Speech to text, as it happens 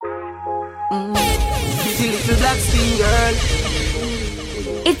Pretty little black skin girl.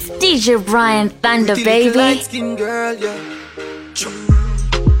 It's DJ Brian Thunder, Pretty baby. little light skin girl, yeah.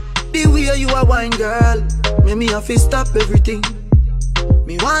 The way you a wine, girl, make me have to stop everything.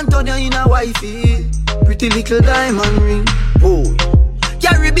 Me want on you in a wifey. Pretty little diamond ring. Oh,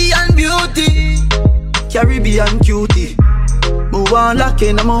 Caribbean beauty, Caribbean cutie. Move on lock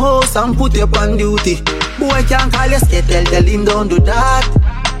in my house and put you on duty. Boy can't call you skate, tell him don't do that.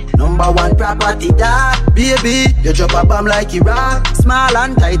 Number one property that. Baby, you drop a bomb like Iraq. Small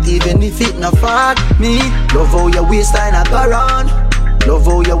and tight even if it not fat. Me, love how your waistline a go round. Love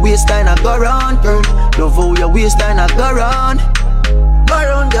how your waistline a go round, girl. Love how your waistline a go round. Go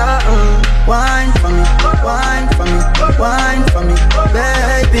round, yeah, wine for me, wine for me, wine for me,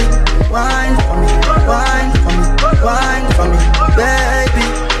 baby. Wine for me, wine for me, wine for me, baby.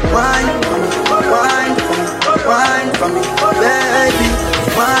 Wine for me, wine for me, wine for me, baby.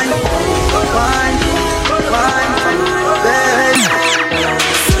 Wine for me, wine for me, baby.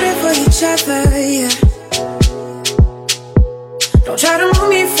 Suited for each other, yeah. Don't try to move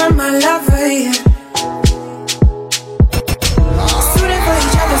me from my lover, yeah.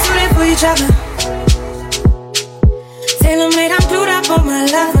 Suited for each other. Tailor-made, I'm glued up on my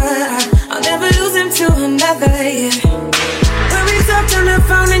lover. I'll never lose him to another, yeah. When we talked on the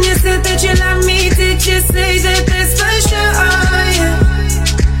phone and you said that you love me, did you say that that's for sure, yeah?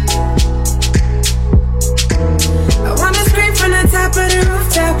 I wanna scream from the top of the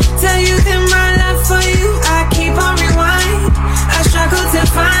rooftop, tell you that my love for you, I keep on rewind. I struggle to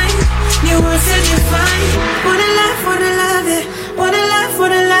find new words to define. Wanna love it. Wanna love,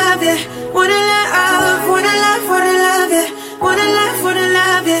 wanna love it. Wanna love, wanna love, wanna love it. Wanna love, wanna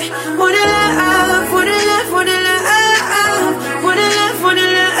love it. Wanna love, wanna love, wanna love. Wanna love, wanna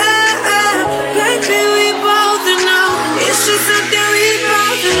love. Baby, we both know it's just something we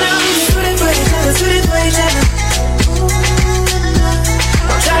both know. Suited for each other, suited for each other.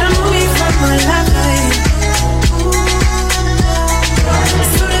 Don't try to move me from my lover.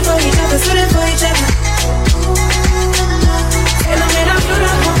 Suited for each other, suited for each other.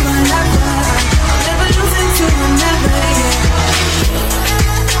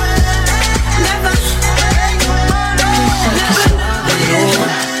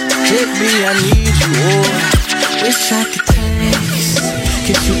 Baby, I need you, oh. Wish I could taste,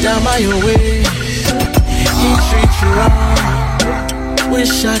 get you down by your waist, treat you wrong.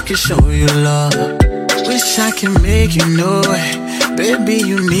 Wish I could show you love. Wish I could make you know it. Baby,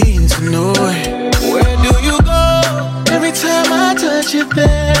 you need to know it. Where do you go? Every time I touch you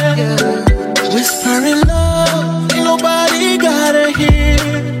there, yeah. Whispering love, ain't nobody gotta hear.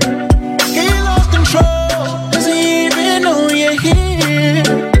 He lost control, doesn't even know you're here.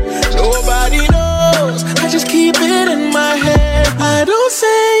 Nobody knows, I just keep it in my head. I don't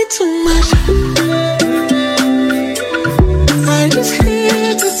say too much, I just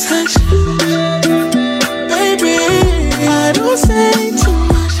here to touch. Baby, I don't say too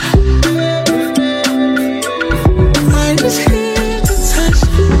much, I just here to touch.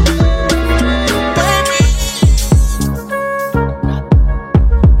 Baby,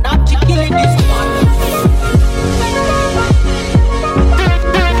 not to kill this one.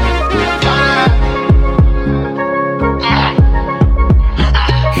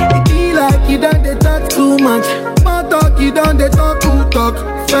 You done they talk too much. Small talk, you done they talk too talk.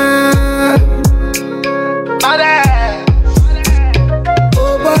 Fair.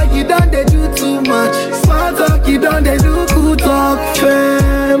 Oh boy, you done they do too much. Small talk, you done they do good talk.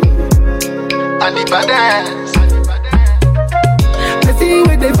 Fair. And the baddest. I see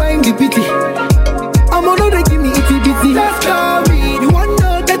where they find the pity. I'm gonna they give me itty bitty. Just call me. You want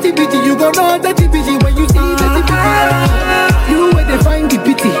no dirty bitty, you gon' know dirty bitty when you see dirty bitty. You where they find the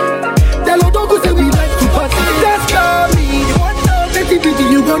pity. Say we like to party. Just call me. You want no dirty bitty,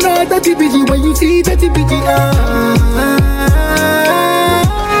 you gon' know dirty bitty when you see dirty bitty.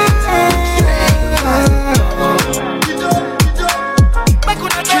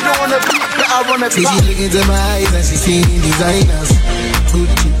 See she look into my eyes and she seeing designers.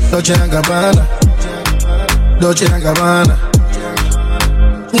 Gucci, Dolce & Gabbana, Dolce & Gabbana.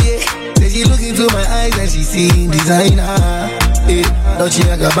 Yeah, say she look into my eyes and she seeing designer. Yeah, Dolce &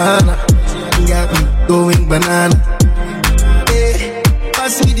 Gabbana. Got me going banana. Hey,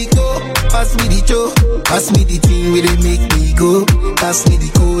 pass me the go, pass me the cho, pass me the thing where they make me go. Pass me the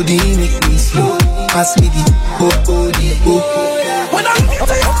codeine, make me slow. Pass me the codeine. When I'm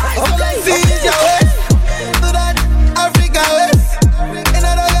see your waist, do that Africa waist, and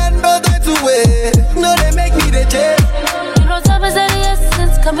I don't got no time to wait. No, they make me the chase. You know time is of the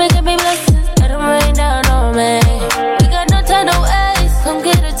essence. Come and give me blessings. Let them rain down on me. We got no time to waste. Come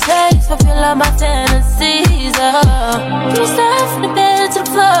get a taste. Fulfill all my fantasy. love. You start from the bed to the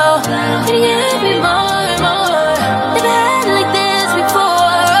floor, and you give me more and more. Never had it like this before.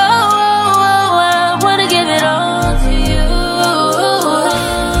 I wanna give it all to you.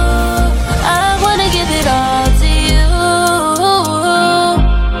 I wanna give it all to you.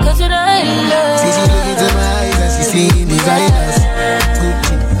 'Cause when I love, see she look into my eyes and she see designers.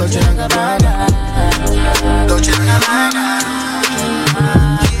 Gucci, Dolce & Gabbana, Dolce & Gabbana.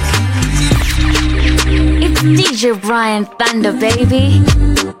 It's DJ Brian Thunder, baby.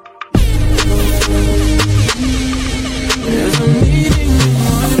 There's a meeting in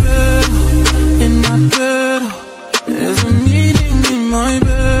my bed, in my bed. There's a meeting in my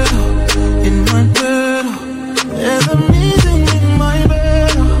bed, in my bed. There's a meeting in my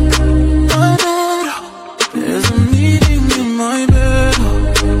bed, my bed. There's a meeting in my bed,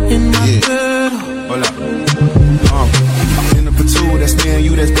 in my bed. Hold up. Dinner for two, that's me and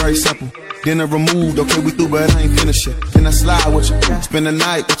you, that's very simple. Dinner removed, okay, we through, but I ain't finished yet. Can I slide with you? Spend the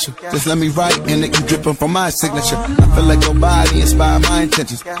night with you. Just let me write and it keep dripping from my signature. I feel like your body inspired my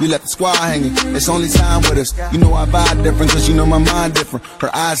intentions. You left the squad hanging, it's only time with us. You know I vibe different, cause you know my mind different.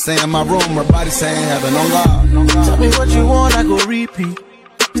 Her eyes saying my room, her body saying heaven on God. Tell me what you want, I go repeat.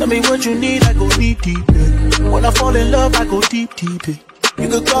 Tell me what you need, I go deep, deep. When I fall in love, I go deep, deep. You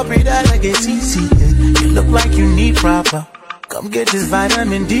could copy that like it's easy. You look like you need proper. Come get this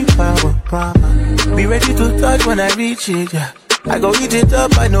vitamin D power, proper. Be ready to touch when I reach it, yeah. I go eat it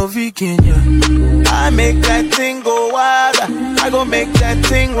up, I know vegan, yeah. I make that thing go wild. I go make that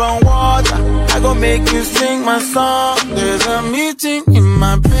thing run water. I go make you sing my song. There's a meeting in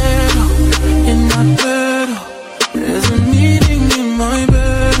my bed, in my bed. There's a meeting in my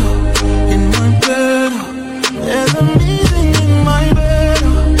bed, in my bed. There's a meeting in my bed,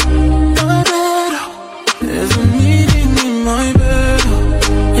 my bed. There's a meeting in my bed,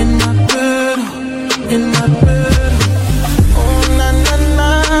 in my bed, in my bed. Oh na na na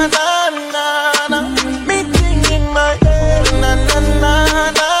na na na. Meeting in my bed, na na na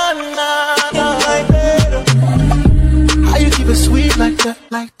na na na. My bed. How you keep it sweet like that,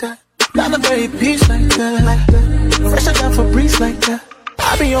 like that? Down the very peace like that, like that. Fresher down for breeze like that.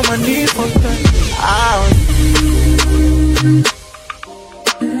 I be on my knees for that.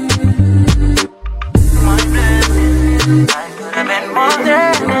 My blessing, I could have been more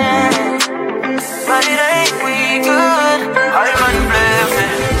than it, but it ain't we good. I'm unblessed.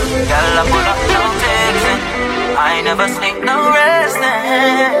 Girl, I pull up no texting. I never sleep, no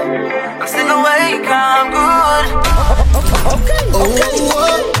resting. I'm still awake, I'm good. Okay.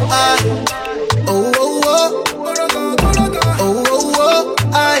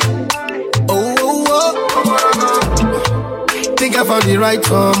 Think I found the right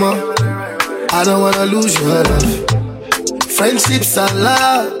karma. I don't wanna lose your love. Friendships are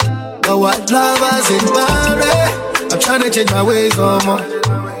loud, but what lovers in marriage? I'm trying to change my ways, more.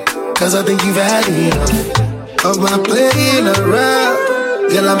 Cause I think you've had enough of my playing around.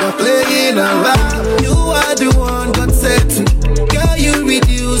 Girl, I'm not playing around. You are the one God said to. Girl, you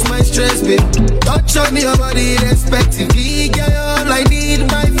reduce my stress, babe. Touch on your body respectively. Girl, all I need,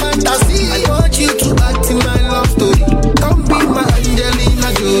 my fantasy. I want you to act in my love story. Come be my Angelina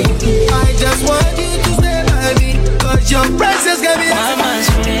Jolie. I just want you to stay by me, cause your presence got me. My mind's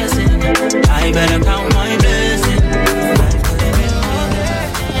racing. I better count my blessings.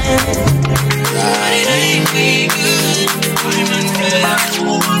 It ain't me good.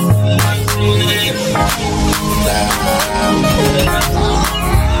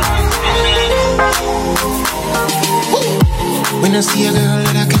 When I see a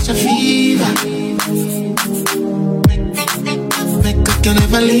girl, I catch a fever. Make I can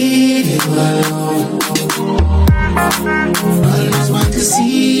never leave you alone. Always want to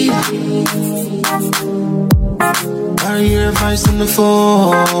see her. I hear a voice on the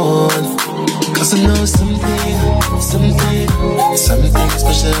phone. Cause I know something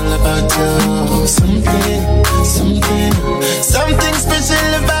special about you. Something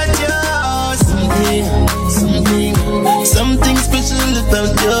special about you. Something special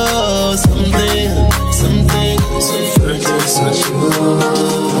about you. Something so fertile, so true.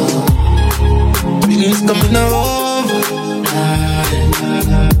 Feelings coming over.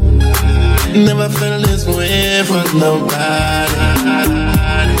 Never felt this way for nobody.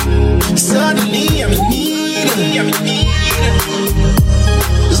 Suddenly I'm in need.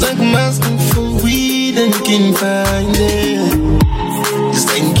 It's like I'm asking for weed and can't find it. Just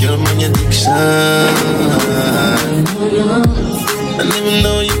ain't cure my addiction. I never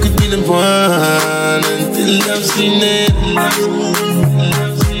know you could be the one until I've seen it.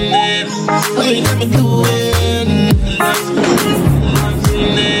 Oh, you got me doing.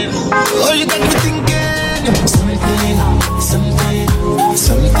 Oh, you got me thinking.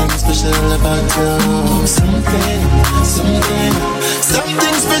 Something special about you. Something special about you.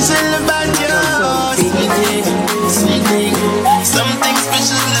 Something special about you.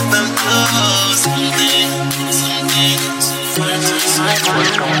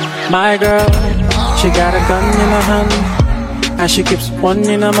 My girl, she got a gun in her hand, and she keeps one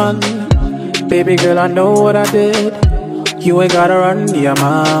in her man. Baby girl, I know what I did. You ain't gotta run the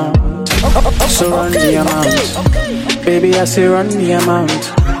amount. So run the amount. Baby, I say run the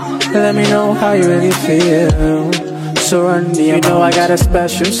amount. Let me know how you really feel. So run the amount. You know I got a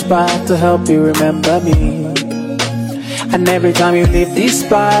special spot to help you remember me. And every time you leave this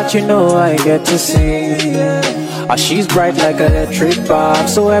spot, you know I get to see. Oh, she's bright like an electric bulb,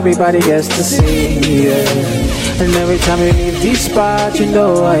 so everybody gets to see, yeah. And every time you leave this spot, you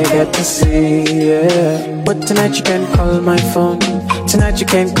know I get to see, yeah. But tonight you can call my phone. Tonight you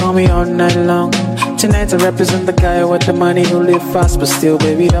can call me all night long. Tonight I represent the guy with the money who live fast, but still,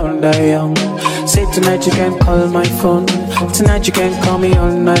 baby, don't die young. Say tonight you can call my phone. Tonight you can call me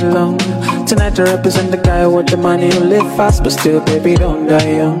all night long. Tonight I represent the guy with the money who live fast, but still, baby, don't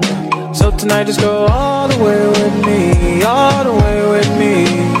die young. So tonight just go all the way with me, all the way with me.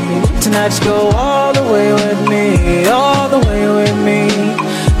 Tonight just go all the way with me, all the way with me.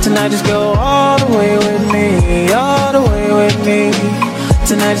 Tonight just go all the way with me, all the way with me.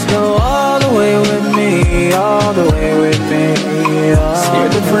 Tonight just go all the way with me, all the way with me. See a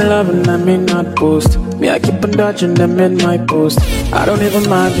different love and I may not boast. Me, I keep on dodging them in my post. I don't even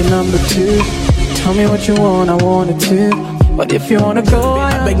mind your number 2. Tell me what you want, I want it too. But if you wanna go,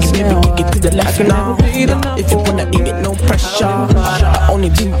 I beg you, baby, kick it to the left now. If you wanna eat it, no pressure. I only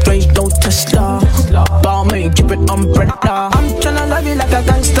do range, no Tesla. Ball me, keep it umbrella. I'm tryna love you like a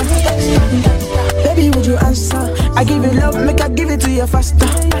gangster. Baby, would you answer? I give you love, make I give it to you faster.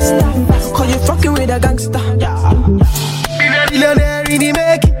 Cause you fucking with a gangster. Billionaire in the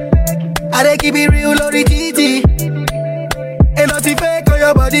making. I dey keep it real, Lori TT. Ain't nothing fake on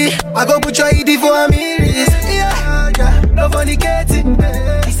your body. I go put your ED for a mirror. No fornicating.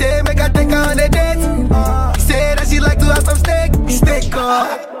 He say make I take her on a date. He say that she like to have some steak.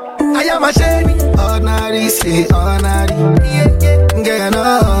 I am a shady. Ordinary, say ordinary. Girl, no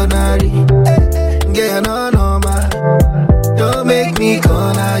ordinary. Girl, no normal. Don't make me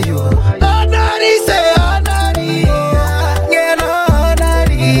corner you. Ordinary, say ordinary. Girl, no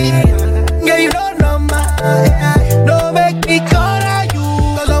ordinary. Girl, you don't normal. Don't make me corner you.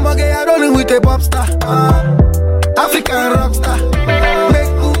 Cause I'm a girl rolling with a pop star. African rockstar.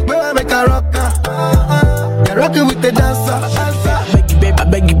 Make a rocker. You're rocking with the dancer. I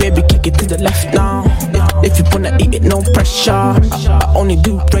beg you, baby, kick it to the left now. If you wanna eat it, no pressure. I only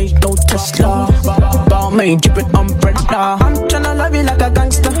do range, no Tesla. Ball me, keep it umbrella. I'm tryna love you like a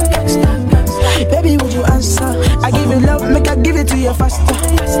gangster. Baby, would you answer? I give you love, make I give it to you faster.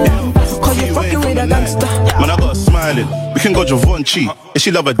 Cause you fucking with a gangster. Man, I got her smiling. We can go Givenchy. If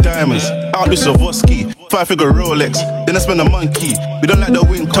she love her diamonds, out with Swarovski. 5-figure Rolex, then I spend a monkey. We don't like the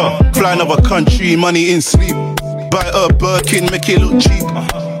winter, fly another country, money in sleep. Buy her Birkin, make it look cheap.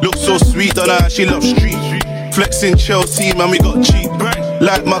 Look so sweet, don't know how she love street. Flexing Chelsea, man, we got cheap.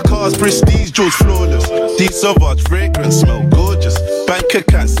 Like my car's prestige, George flawless. Deep Sauvage fragrance, smell gorgeous. Bank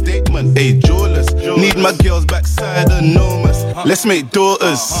account statement, jewelers. Need my girls backside enormous. Let's make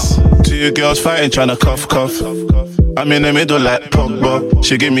daughters. 2 girls fighting, tryna cuff. I'm in the middle like Pogba.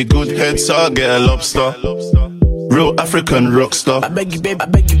 She give me good head, so I'll get a lobster. Real African rock star. I beg you, baby, I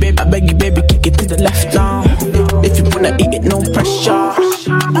beg you, baby, I beg you, baby, kick it to the left now. If you wanna eat it, no pressure.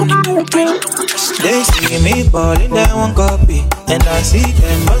 Only do drink. They see me balling, they want copy. And I see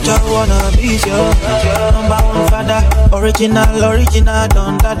them, but I wanna be your number 1 father. Original,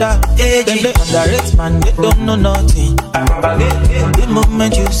 don't dada. Then they underrate, man, they don't know nothing. The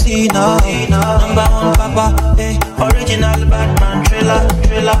moment you see now, number 1 papa, original Batman thriller.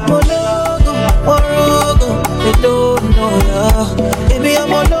 Morogo, they don't know ya. Baby,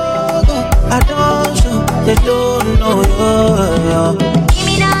 I'm a logo, I don't show, they don't know ya. Give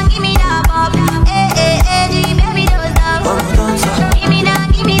me that, Bob. G, baby, don't stop. Give me that,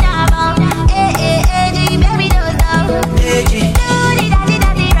 Bob. G, baby, don't stop. Do the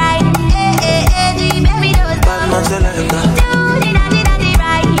daddy right. G, baby, don't stop. Do the daddy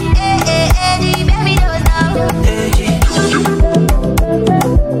right. G, baby, don't stop.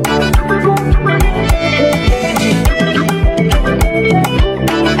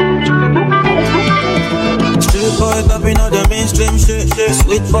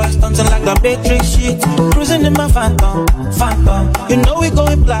 Sweet boy stunting like a Matrix shit. Cruising in my phantom. You know we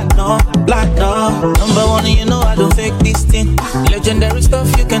going platinum. Number one, and you know I don't fake this thing. Legendary stuff,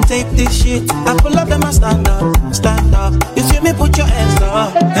 you can take this shit. I pull up and I stand up. You feel me? Put your hands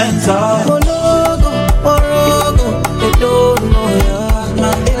up. Monogo, they don't know ya.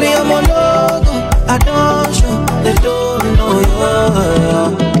 Baby, I'm a logo, I don't show. They don't know ya.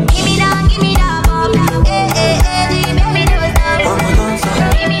 Give me that, bop. Baby, don't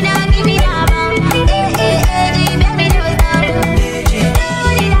stop. Give me that, bop. Baby, don't stop.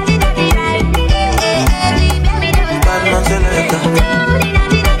 Bad man selector.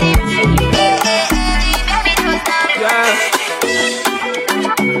 Yeah.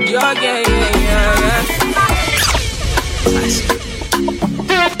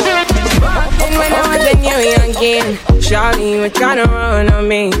 When I was a new youngin', shawty, you were tryna run on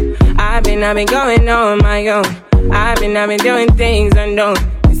me. I've been going on my own. I've been doing things unknown.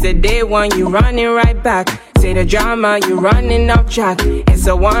 It's the day one, you running right back. Say the drama, you running off track. It's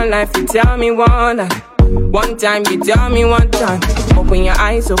a one life, you tell me one life. One time, you tell me one time. Open your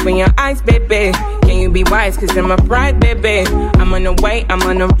eyes, baby. Can you be wise, cause I'm a pride, baby. I'm on the way, I'm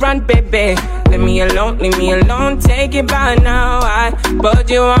on the run, baby. Leave me alone, take it by now. I put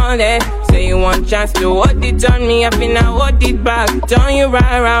you on it. Say you want chance to hold it on me. I feel I hold it back. Turn you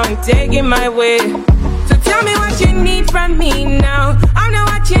right around, take it my way. So tell me what you need from me now. I know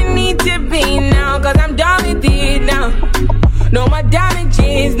what you need to be now, cause I'm done with it now. No more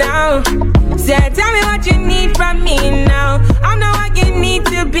damages now. Say, tell me what you need from me now. I know what you need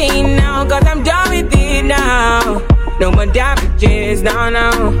to be now, cause I'm done with it now. No more damages, no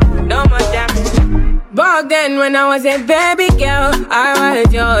more damages. Back then when I was a baby girl, I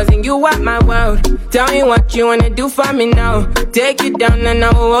was yours and you were my world. Tell me what you wanna do for me now. Take you down and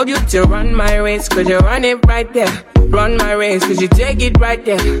I will hold you to run my race, cause you run it right there. Run my race, cause you take it right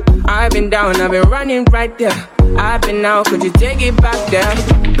there. I've been down, I've been running right there. I've been out, could you take it back there?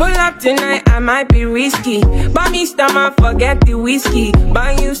 Pull up tonight, I might be risky. But me stomach, forget the whiskey.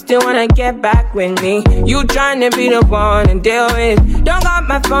 But you still wanna get back with me. You tryna be the one and deal with. Don't got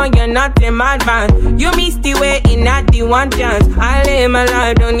my phone, you're not in my van. You missed the way in not the one chance. I live my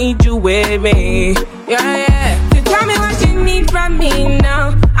life, don't need you with me. Yeah. So tell me what you need from me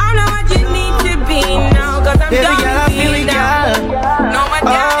now. I know what you need to be now, cause I'm done with you now. No more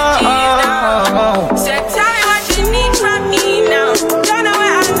damages now. So tell me what you need from me now. Don't know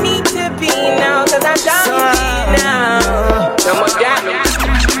where I need to be now, cause I'm done with you now. No more damages.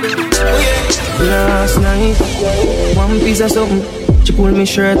 Last night, one piece of something. She pulled me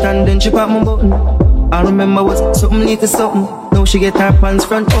shirt and then she popped my button. I remember was something little something. Now she get her pants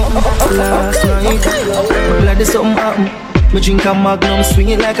front open. Last night, glad there's something happen. Me drink a Magnum, swing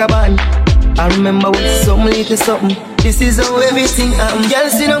it like a band. I remember was something little something. This is how everything happen. Girl,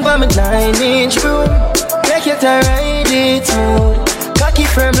 sit down by me 9-inch room. Take your time, ride it smooth. Cocky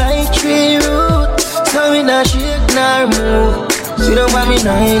firm like tree root. So we not shake nor move. Sit down by me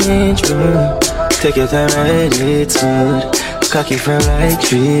 9-inch room. Take your time, ride it smooth. Cocky firm like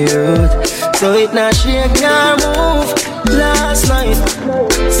tree root. So it not shake nor move. Last night,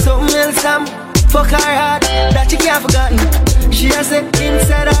 something else fuck her heart that she can't forgotten. She has said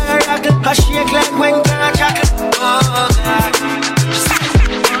inside her rocket, her shake like when girl chocolate.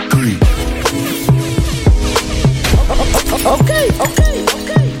 Oh God. Okay.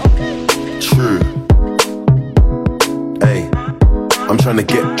 True. Hey, I'm trying to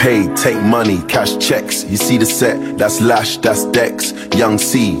get paid, take money, cash checks. You see the set, that's Lash, that's Dex. Young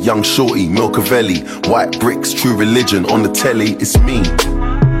C, Young Shorty, Milcavelli. White bricks, True Religion, on the telly, it's me.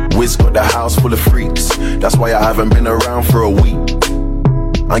 Wiz got the house full of freaks. That's why I haven't been around for a week.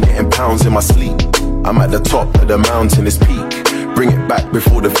 I'm getting pounds in my sleep. I'm at the top of the mountain, it's peak. Bring it back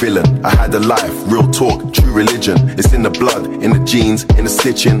before the villain. I had a life, real talk, True Religion. It's in the blood, in the jeans, in the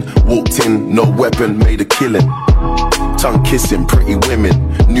stitching. Walked in, no weapon, made a killing. Tongue kissing, pretty women.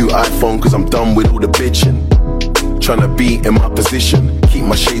 New iPhone cause I'm done with all the bitching. Tryna be in my position. Keep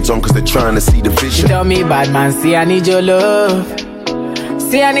my shades on cause they're trying to see the vision. She tell me, bad man, see I need your love.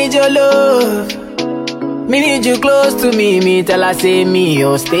 Say I need your love. Me need you close to me. Me tell her say me,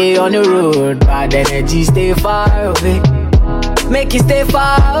 oh stay on the road. Bad energy stay far away. Make you stay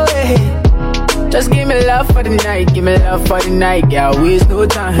far away. Just give me love for the night. Give me love for the night. Yeah, waste no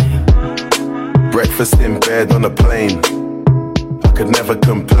time. Breakfast in bed on a plane. I could never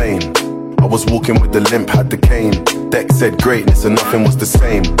complain. I was walking with the limp, had the cane. Deck said greatness and nothing was the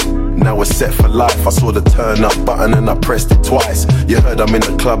same. Now we're set for life. I saw the turn up button and I pressed it twice. You heard I'm in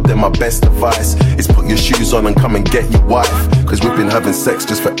the club, then my best advice is put your shoes on and come and get your wife. Cause we've been having sex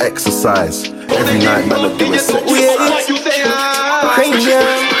just for exercise. Every night man I'm doing sex.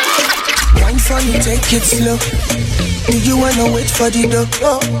 cranium. Wine for me, take it slow. Do you wanna wait for the door?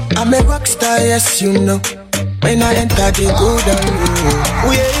 I'm a rock star, yes you know. When I enter, they go down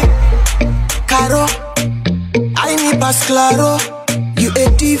low. Yeah, Caro, I me pass claro. You a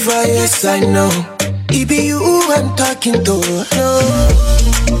diva, yes I know. It be you I'm talking to. No.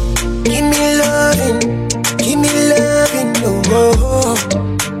 Give me loving, no.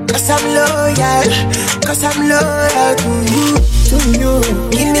 Cause I'm loyal to you.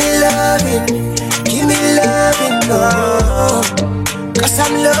 Give me loving, no. Cause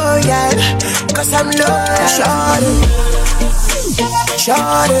I'm loyal.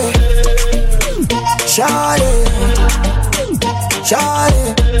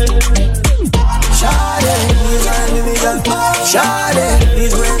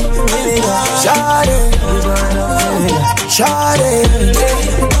 Shawty.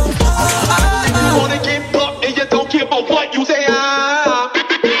 You wanna get bucked and you don't care about what you say.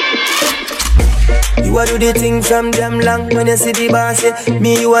 You a do the thing from them long. When you see the boss, yeah,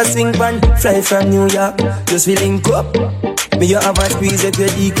 me you a swing pan. Fly from New York, just we link up. Me you have a squeeze up your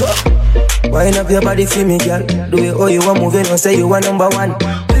D cup. Wind up your body for me, girl. Do it how you want moving, or say you are number one.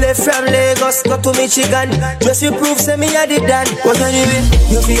 Left from Lagos, go to Michigan. Just you prove, say me I did that. What can you be?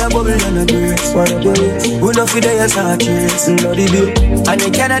 You feel a bubble and a grace. Wanna do it? Who know for the yes, I kiss. No the bill. And you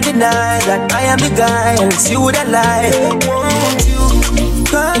cannot deny that I am the guy. Else you would lie. Won't you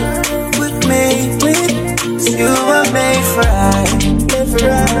come with me? You were made for right.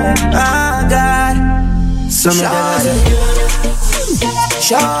 Oh God.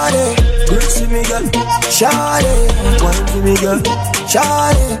 Shawty, brace for me, girl. Shawty, wine for me, girl.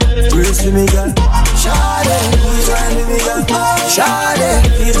 Shawty, brace for me, girl. Shawty, wine for me, girl. Shawty,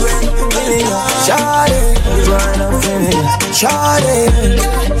 please wine for me, girl. Shawty, please wine up for me, girl. Shawty,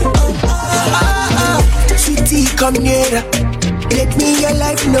 Sweetie, come nearer. Let me your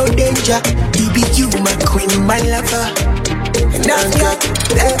life, no danger. Baby, you my queen, my lover. And I've got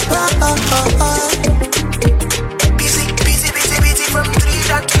that busy from 3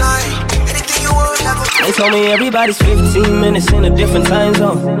 to 9. Anything you want, I go. They told me everybody's 15 minutes in a different time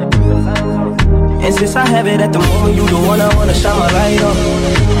zone. And since I have it at the moment, you the one I wanna shine my light on.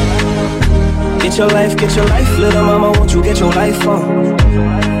 Get your life, little mama, won't you get your life on?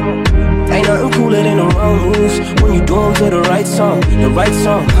 Ain't nothing cooler than the wrong moves when you do them to the right song.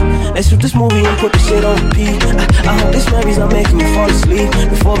 Let's shoot this movie and put the shit on repeat. I hope this memories are making me fall asleep.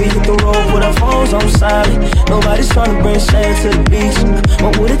 Before we hit the road, put our phones on silent. Nobody's trying to bring sand to the beach.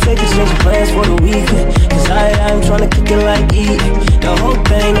 What would it take to change plans for the weekend? Cause I'm trying to kick it like E. The whole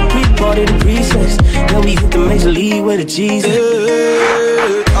thing, the pre-party, the pre-sex. Then we hit the major league with a G's. I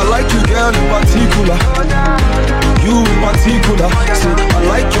like you, girl, in particular. You in particular. Say, I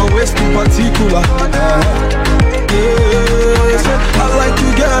like your waist in particular. I like you,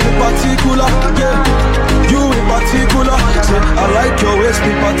 girl, in particular. Yeah. You in particular. Say, I like your waist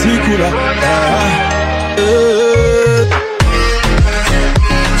in particular.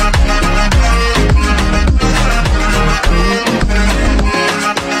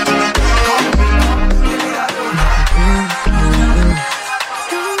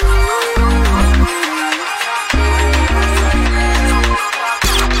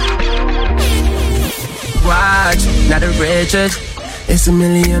 Not the richest. It's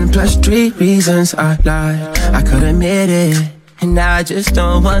 1,000,000+3 reasons I lied. I could admit it. And I just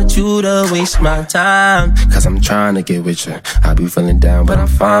don't want you to waste my time. Cause I'm trying to get with you. I be feeling down, but I'm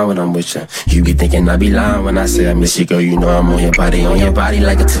fine when I'm with you. You be thinking I be lying when I say I miss you, girl. You know I'm on your body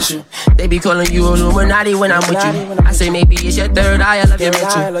like a tissue. They be calling you Illuminati when I'm with you. I say maybe it's your third eye, I love your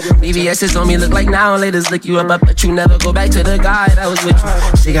Mitchell. BBS is on me, look like now and later lick you up. I bet you never go back to the guy that was with you.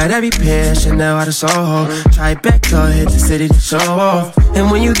 She got every pair, Chanel out of Soho. Try back, hit the city to show off.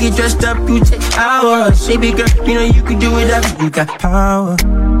 And when you get dressed up, you take hours. Baby girl, you know you can do whatever. You got power.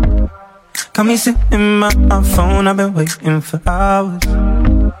 Got me sitting in my phone, I've been waiting for hours.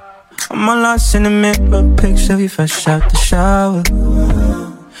 I'm all lost in the mirror, picture you fresh out the shower.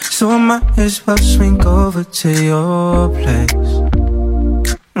 So I might as well swing over to your place.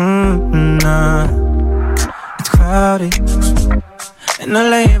 Nah, it's crowded in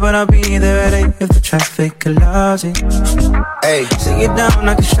LA, but I'll be there at 8 if the traffic allows it. Hey, sit it down,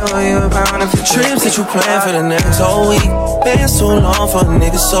 I can show you around. If the trips that you plan for the next whole week. Been so long for a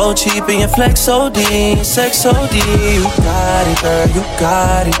nigga so cheap and your flex OD, your sex OD. You got it, girl, you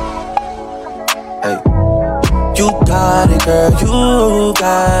got it. Hey, you got it, girl, you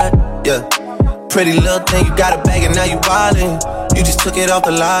got it. Yeah, pretty little thing, you got a bag and now you wildin'. You just took it off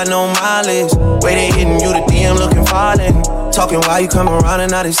the line, no mileage. Way they hitting you, the DM looking violent. Talking while you come around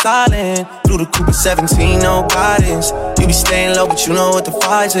and now they silent. Through the Cooper 17, no guidance. You be staying low, but you know what the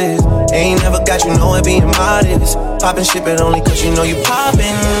price is. Ain't never got you know it being modest. Poppin' shit, but only cause you know you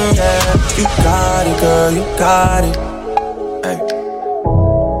poppin', yeah. You got it, girl, you got it. Hey.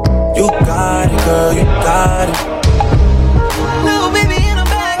 You got it, girl, you got it. Little baby in a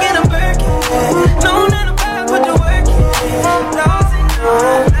bag and a Birkin. No, not a bag, put the work in.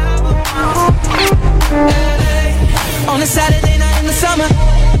 On a Saturday night in the summer,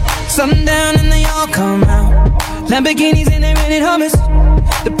 sundown and they all come out. Lamborghinis and they rented Hummers.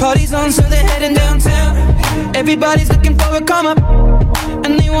 The party's on, so they're heading downtown. Everybody's looking for a come up,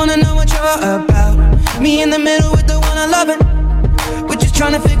 and they wanna know what you're about. Me in the middle with the one I love it. We're just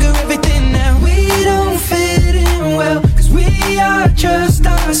trying to figure everything out. We don't fit in well, cause we are just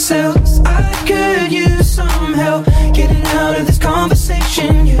ourselves. I could use some help getting out of this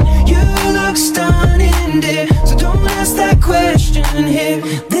conversation. You look stunning, dear, so don't ask that question here.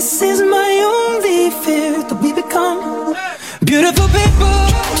 This is my only fear, that we become beautiful people.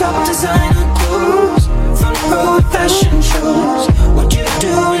 Top designer clothes, front row fashion shows. What you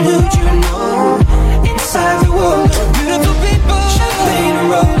do and who'd you know? Inside the world of beautiful people. Champagne and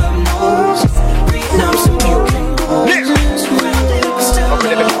roll up nose. Breathe numb so you can go. Surrounded but still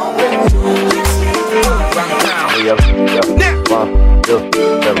alone. Let's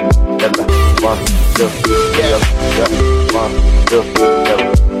get it on.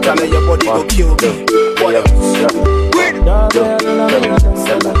 Tell me your body go kill me.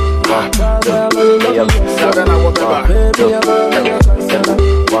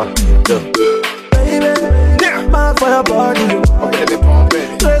 Mad for your body, yo.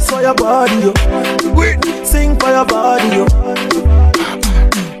 Dress for your body, yo. Sing for your body, yo.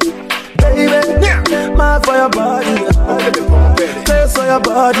 Baby, mad for your body, yo. Dress for your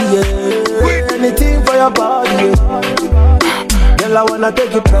body, yeah. Anything for your body, yeah. Girl, I wanna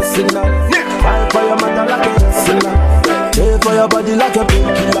take you personal. Fight for your mother like a wrestler. Pay for your body like a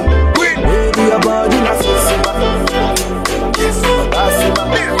painkiller. Baby, your body not so simple.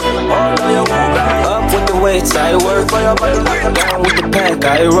 Up with the weights, I work. Down with the pack,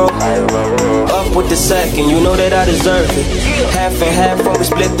 I roll. Up with the sack, and you know that I deserve it. Half and half when we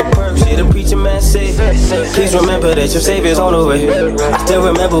split the perks. Yeah, the preacher man said, please remember that your savior's on the way. I still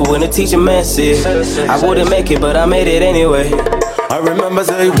remember when the teacher man said, I wouldn't make it, but I made it anyway. I remember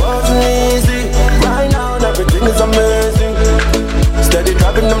saying it wasn't easy. Right now everything is amazing. Steady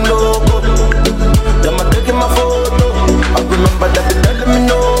dropping them logo. Them a taking my photo. I remember that they telling me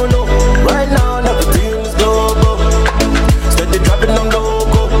no. Right now everything is go. Steady dropping them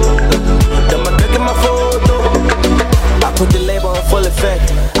logo. Them a taking my photo. I put the label on full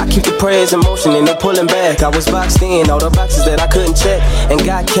effect. I keep the prayers in motion and they pulling back. I was boxed in, all the boxes that I couldn't check, and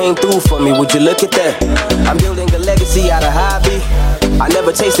God came through for me, would you look at that? I'm building a legacy out of hobby. I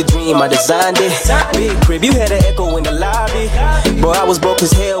never chased a dream, I designed it. Big crib, you had an echo in the lobby. Bro, I was broke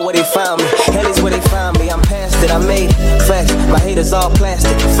as hell where they found me. Hell is where they found me, I'm past it, I made it. Facts, my haters all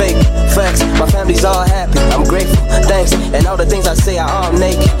plastic, fake. Facts, my family's all happy, I'm grateful, thanks. And all the things I say are all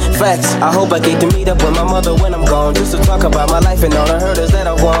naked. Facts, I hope I get to meet up with my mother when I'm gone, just to talk about my life and all the hurdles that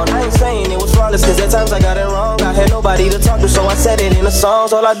I won. I ain't saying it was flawless, cause at times I got it wrong. I had nobody to talk to, so I said it in the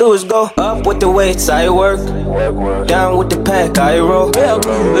songs. All I do is go up with the weights, I work. Down with the pack, I roll. Up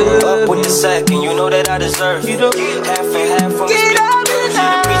with the sack, and you know that I deserve it. Half and half from the split.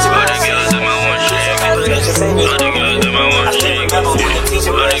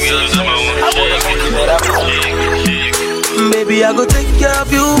 Baby, I go take care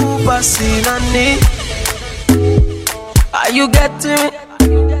of you, passing on it. Are you getting it?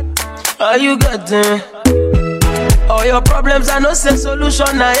 Are you getting it? All your problems are no sense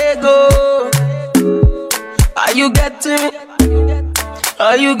solution, now ego. Are you getting it?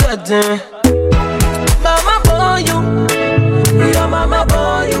 Are you getting it? Mama born you, your mama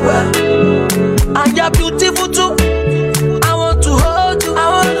born you well, and you're beautiful too. I want to hold you, I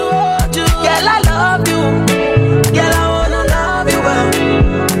want to hold you. Girl, I love you, girl, I wanna love you well.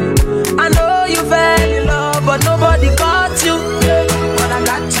 I know you fell in love, but nobody got you. When I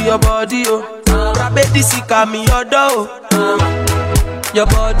got to your body, oh, baby, see, come me your door. Your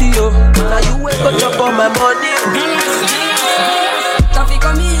body, oh, now you wake up on my money. Coffee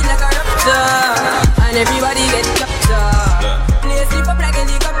come in like a raptor, and everybody get captured. Play sleep up like a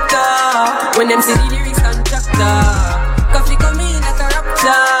helicopter, when them see the lyrics contractor. Coffee come in like a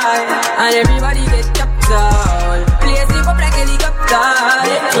raptor, and everybody get captured. Play sleep up like a helicopter,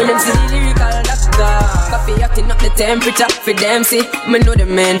 when them see the lyrical doctor. Coffee hotting up the temperature for them, see. Me know the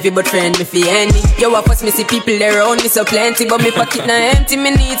man fi but friend me fi any. Yo, I first me see people around me so plenty, but me pocket na empty,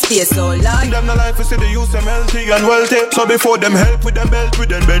 me need space so large. Them the life we see the use them healthy and wealthy. So before them help with them belt with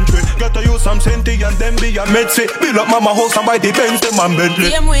them bench with. Got to use some senti and them be a medsi. Build up mama house and buy the Benz them and Bentley.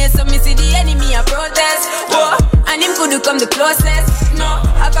 Same way so me see the enemy a protest. Whoa, and him could come the closest. No,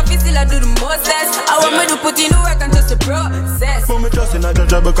 I can feel still I do the mostest. I want me to put in the work and just the process. But me just in a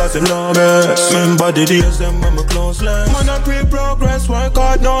job because him love best. Remember the days them when me close less. Man I pray progress, work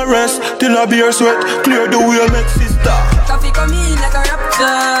hard no rest. Till I beer sweat, clear the wheel make sister. Coffee come in like a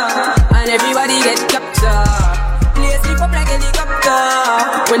raptor, and everybody get captured. Play sleep up like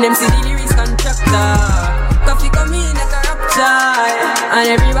helicopter, when them see the lyrics contractor. Coffee come in like a raptor, and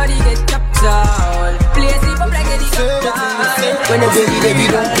everybody get captured. Play sleep up like helicopter. When the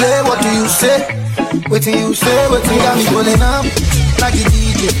baby don't play, what do you say? What do you say? What do you got me pulling up like a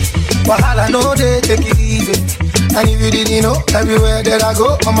DJ? Wahala no day, take it easy. And if you didn't know, everywhere that I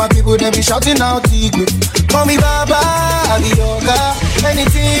go, all my people they be shouting out secret. Call me Baba, I be yoga.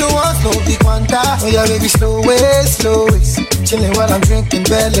 Anything you want, no big quanta. Oh yeah, baby, slow ways, slow ways. Chilling while I'm drinking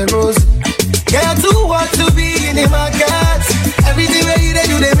Belle Rose. Get too hot to be in the market. Everything where you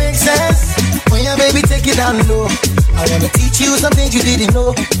do, they make sense. When your baby take it down low, I wanna teach you some things you didn't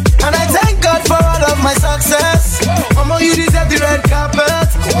know. And I thank God for all of my success. Mama, you deserve the red carpet.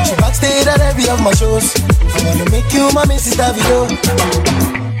 I want you backstage at every of my shows. I wanna make you my Mrs. Davido.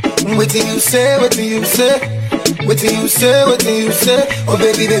 What do you say? What do you say? What do you say? What do you say? Oh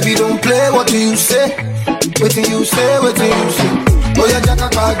baby, baby, don't play. What do you say? What do you say? What do you say? Oh yeah, Jacka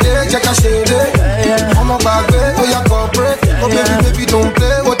Kade, Jacka Shede. I'm a bag, oh yeah, corporate. Oh baby, baby, don't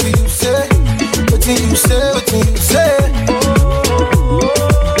play. What do you say? What do you say? What do you say?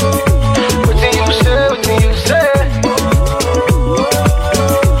 What do you say? What do you say?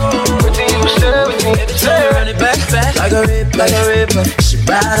 What do you say? What do you say? Run it back, like a rip, like a ripper. She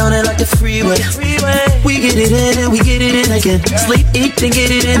ride on it like the freeway. We get it in and we get it in again. Sleep, eat, and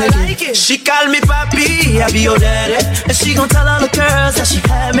get it in again. She call me papi, I be your daddy. And she gon' tell all the girls that she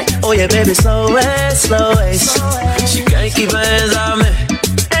had me. Oh yeah, baby, slow ways, slow ways. She can't keep her hands on me.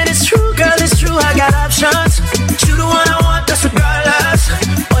 And it's true, girl, it's true, I got options. You the one I want, that's regardless.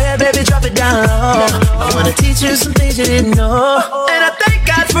 Oh yeah, baby, drop it down low. I wanna teach you some things you didn't know. And I thank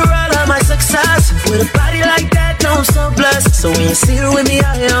God for all of my success. With a body like that, no, I'm so blessed. So when you see her with me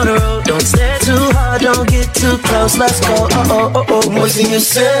out here on the road, don't stare too hard, don't get too close, let's go. Oh, oh, oh, oh. What do you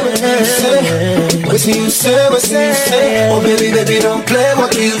say? What do you say? What do you say? What do you say? Oh baby, baby, don't play.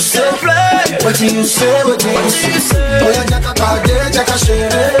 What do you say? What do you say? What do you say? Oh yeah, Jacka Kade, Jacka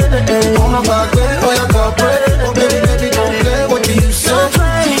Shede. Oh my bag, oh yeah, corporate. Oh baby, baby, don't play. What do you say?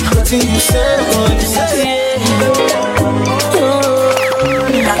 What do you say? What do you say?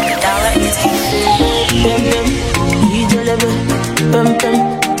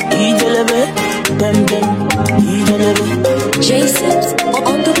 Jason,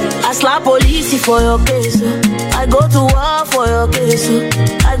 I slap police for your case. I go to war for your case.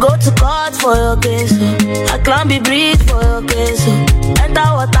 I go to court for your case. I climb the bridge for your case.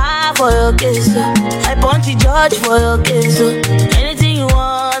 Enter water for your case. I punch the judge for your case. Anything you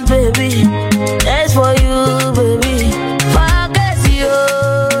want, baby, that's for you, baby. For your case, yo.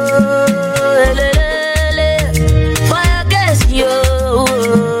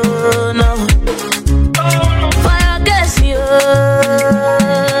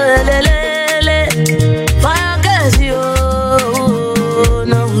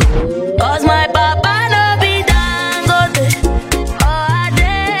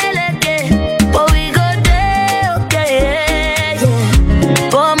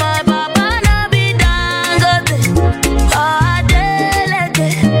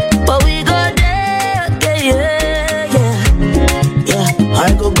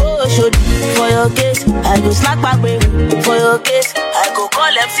 For your case, yo. I go slack back, baby, for your case. I go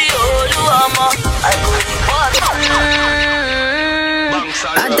call MC Oluwamo. I go report.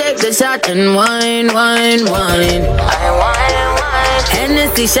 I take the shot and wine, wine, wine. I wine, wine.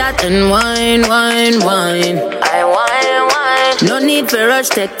 Hennessy shot and wine, wine, wine. I wine, wine. No need for rush,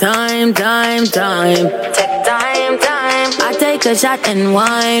 take time, time, time. Take time, time. I take a shot and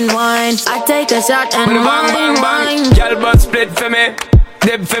wine, wine. I take a shot and wine, wine. Y'all but split for me.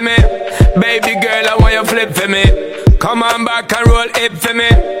 Dip for me, baby girl, I want you flip for me. Come on back and roll it for me.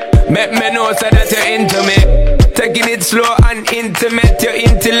 Make me know so that you're into me. Taking it slow and intimate. Your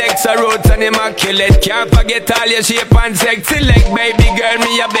intellect's a roots and immaculate. Can't forget all your shape and sexy leg. Baby girl,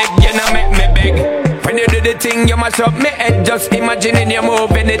 me a beg, you know make me beg. When you do the thing, you mash up me head. Just imagining you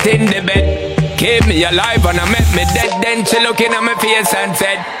moving it in the bed. Keep me alive and I make me dead. Then she looking at my face and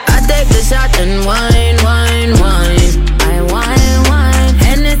said, I take the shot and wine, wine, wine. I wine, wine.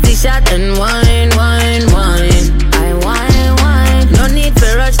 Hennessy shot and wine, wine, wine. I wine, wine. No need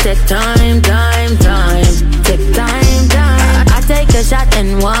for rush, take time, time, time. Take time, time. I take a shot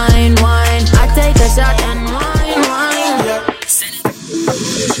and wine, wine. I take a shot and wine, wine.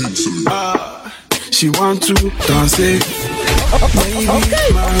 She want to dance it. Maybe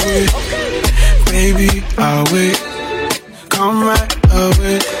my way. Baby, I'll wait. Come right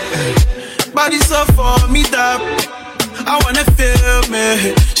away. Body so for me that I wanna feel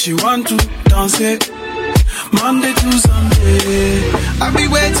me. She want to dance it. Monday to Sunday. I be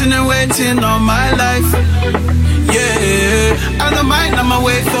waiting and waiting all my life. Yeah, I don't mind, I'ma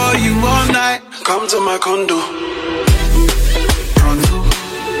wait for you all night. Come to my condo. Pronto.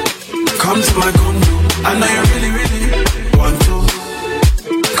 Come to my condo. I know you really, really want to.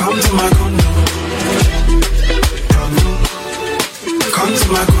 Come to my condo. Pronto. Come to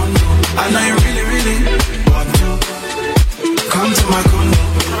my condo. I know you really, really want to. Come to my condo.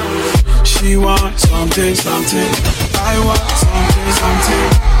 She wants something, something. I want something, something.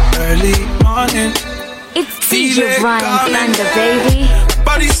 Early morning. It's DJ Brian Thunder, baby.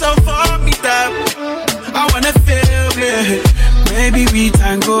 Body so for me that I wanna feel it. Maybe we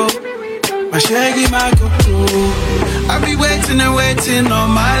tango. My shaggy, my cocoa. I be waiting and waiting all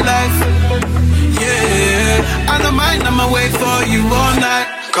my life. Yeah, I don't mind, I'ma wait for you all night.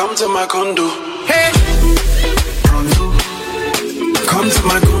 Come to my condo. Hey, condo. Come to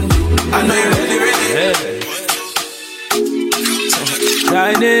my condo. I know you really, really.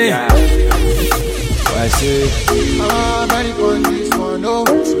 Friday. I say, body on this one, no.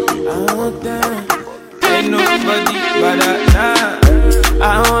 Ain't nobody but that. I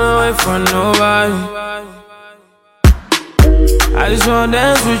don't wanna wait for nobody. I just wanna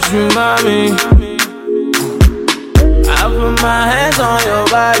dance with you, mommy. I put my hands on your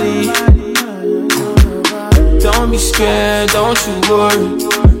body. Don't be scared, don't you worry.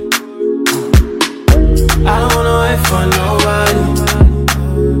 I don't wanna wait for nobody.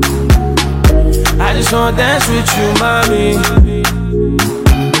 I just wanna dance with you, mommy.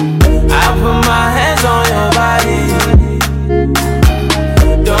 I put my hands on your body.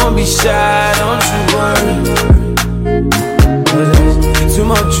 Don't be shy, don't you worry. Too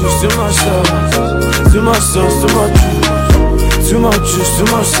much juice, too much sauce. Too much sauce, too much juice. Too much juice, too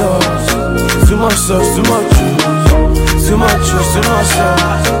much sauce. Too much sauce, too much juice. Too much juice, too much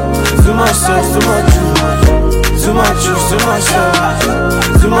sauce. Too much sauce, too much juice. Too much juice, too much sauce.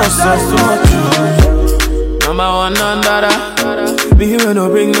 Too much sauce, too much juice. Number one under. Me here no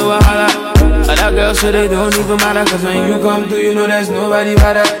bring no wahala. Other girls so they don't even matter. Cause when you come through you know there's nobody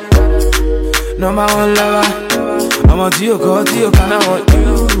better. Number one lover. I'm a Tio, can I what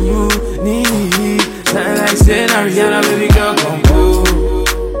you need? Sound like saying Ariana, baby girl, come go.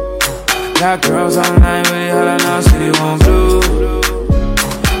 Got girls online with it, holla now, say they won't blow.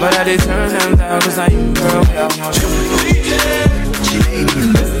 But I did turn them down, cause I you girl, we have no show.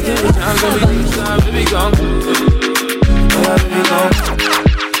 Baby, come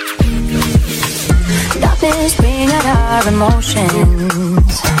Darkness bring out our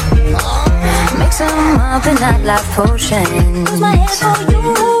emotions. Mix them up in that life potion. Use my head for you.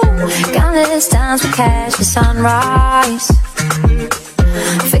 Countless times we catch the sunrise.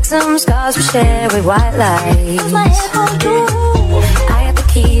 Fix some scars we share with white lights. Use my head for you. I got the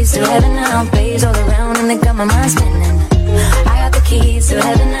keys to heaven now, bass all around and they got my mind spinning. I got the keys to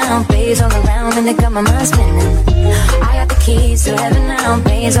heaven now, bass all around and they got my mind spinning. I got the keys to heaven now,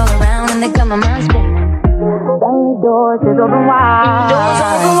 bass all around and they got my mind spinning. Doors is open wide. Doors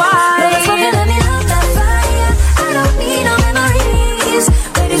open wide. Baby, smoking, let me light that fire. I don't need no memories.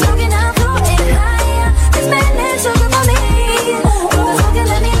 Baby, smoking, I'm floating higher. This madness so good for me. Baby, smoking,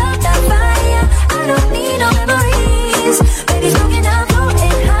 let me light that fire. I don't need no memories. Baby, smoking, I'm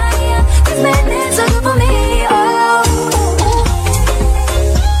floating higher. This madness so good for me.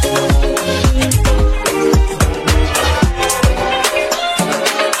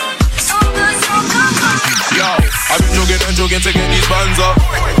 Jogging to get these bands up.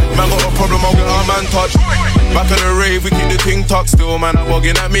 Man got a problem, I'll get our man touch. Back at the rave, we keep the thing tucked. Still, man, I'm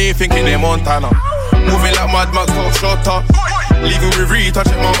bugging at me, thinking they're Montana. Moving like Mad Max, talk short up. Leaving with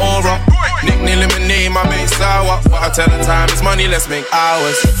retouching my aura. Nickname lemonade, my mate sour. But I tell the time it's money, let's make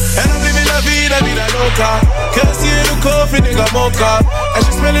hours. And I'm living la vida loca. Kirsty in the coffee, nigga mocha. And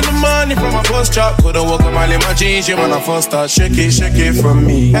she smelling the money from my bus truck. Couldn't walk a mile in my jeans, you man, I first start shake it from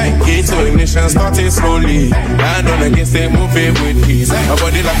me. Hey, key to ignition, starting slowly. Hand on against it, move it with ease. My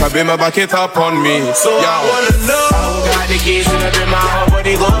body like a bimmer, back it up on me. So I wanna know how got the keys in the bimmer, how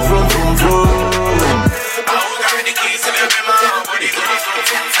body go vroom vroom vroom. I got the keys in the bimmer, how body go vroom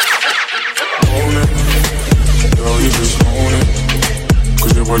vroom vroom.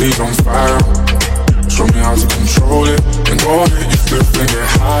 body's on fire. Show me how to control it. Then go hit your flip and get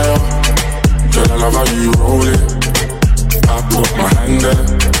higher. Girl, I love how you roll it. I put my hand there.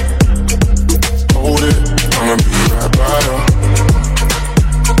 Hold it, I'ma be right by you.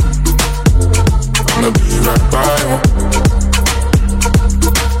 I'ma be right by you.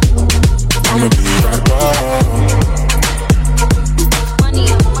 I'ma be right by you.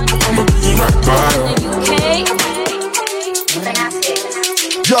 I'ma be right by you.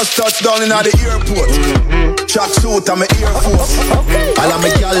 Just touched down in the airport. Track suit, I'm an Air Force. All of my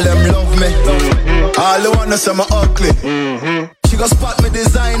gal them love me. All the wanna say me ugly. She gon' spot me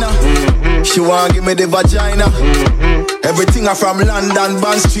designer. She wanna give me the vagina. Everything I from London,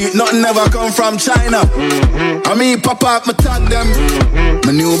 Bond Street. Nothing ever come from China. I mean, pop up, me tag them.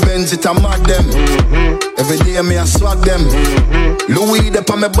 My new Benz, it a mad them. Every day me a swag them. Louis, they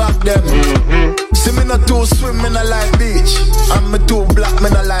on me back them. See me not too swim, me not like beach. And me too black, me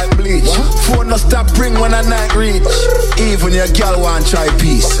not like bleach. Phone no stop ring when I night reach. Even your girl want try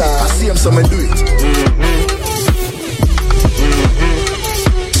peace. I see him, so me do it.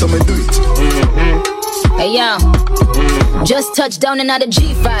 So me do it. Hey yo, just touched down and out of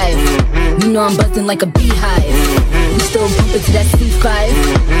G5. You know I'm buzzing like a beehive. We still bumping to that C5.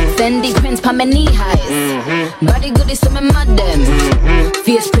 Fendi prints pa my knee highs. Body good is some of my them.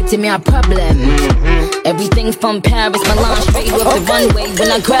 Fierce pretty me a problem. Everything from Paris, Milan, straight off the runway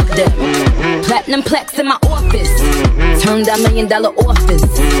when I grab them. Platinum plex in my office. Turned down $1 million office.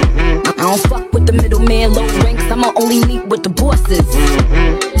 I don't fuck with the middleman, low ranks. I'ma only meet with the bosses.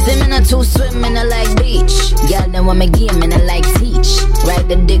 Swimming or two, swimming I like beach. Y'all know I'm a game and I like teach. Ride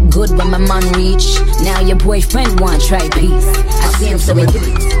the dick good when my man reach. Now your boyfriend want try peace. I see him, so we do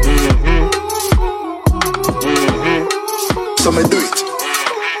it. So me do it.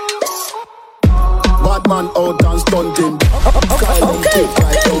 Bad man out and stunting. Silent kick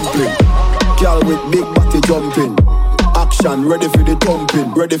like dumpling. Girl with big body jumping. Action, ready for the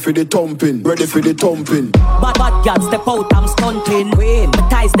thumping. Ready for the thumping. Ready for the thumping. Bad girl step out, I'm stunting. My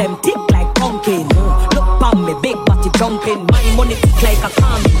ties them thick like pumpkin. Look pon me, big body jumping. My money thick like a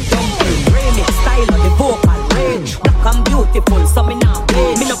candy jumping. Remix style on the vocal range. Black and beautiful, so me not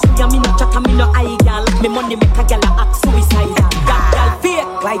play. Me no clear, me no chat, me no eye girl. Me money make a girl act suicidal. Girl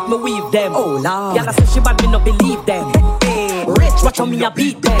fake like me weave them. Oh Lord, girl say she bad, me no believe them. Hey, rich, watch how me a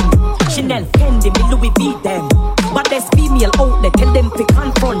beat them. Chanel, Fendi, me Louis beat them. But there's female out there, tell them to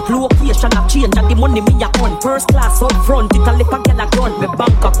confront. Location have changed and the money me a on. First class up front, it a lip a girl a grunt. Me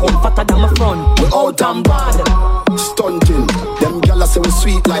bank account fatter than my front. We out and bad, stunting. Them gyal say we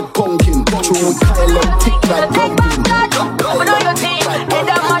sweet like pumpkin. True we Kyle and thick like pumpkin.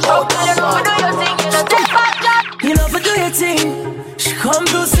 You know, but do your thing. She come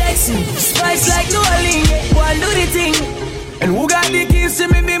too sexy, spice like New Orleans. One do the thing. And who got the keys to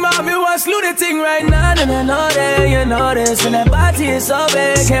me, mommy, what's do the thing right now? And I know that you know this. And that body is so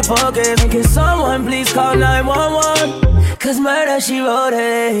big, can't focus. Can someone please call 911? Cause murder, she wrote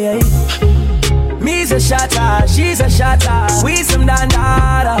it. Me's a shotter, she's a shotter. We some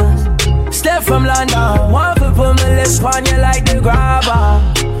dandadas. Step from London, one foot put my lips on you like the grabber.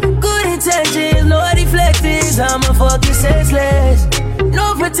 Good intentions, no deflectors. I'm a fucking senseless.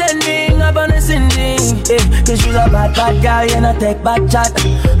 No pretending, I'm on a singing. Cause you a bad girl, you not take bad chat.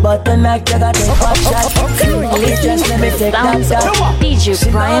 But tonight you gotta take bad shot. Just let me take that shot.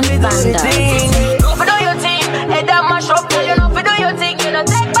 DJ Brian Banda. Go for do your thing, head down my shop. Tell you not for do your thing, you not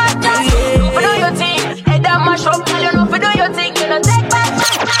take bad chat. Go for do your thing, head down my shop. Tell you not for do your thing, you not take bad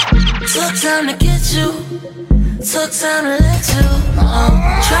chat. Took time to get you, took time to let you.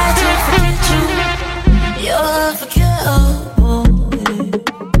 Try to forget you, you'll forget.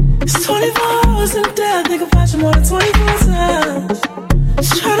 It's 24 hours in a day, I think about you more than 24 times.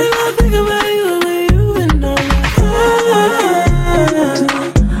 Just try to not think about you, but you've been on my mind.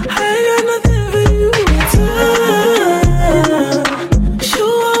 I ain't got nothing for you at times. You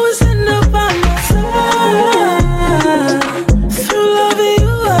always end up by my side. Through loving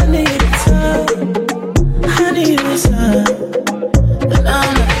you, I need time. I need time. But now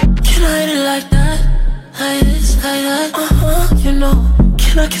I'm like, can I hit it like that? Like this, like that? You know.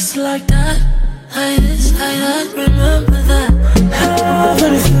 Can I kiss it like that? Like this, like that? Remember that?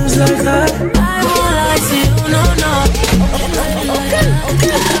 But it feels like that. I won't lie to you, no, no.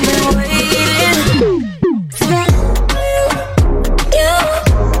 I've been waiting.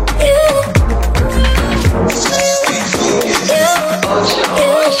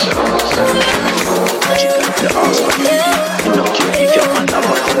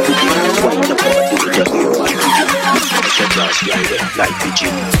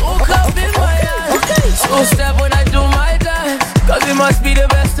 Woke up in my eyes. So step when I do my dance. Cause it must be the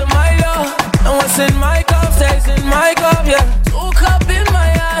best of my love. And what's in my cup stays in my cup, yeah. 2 cup in my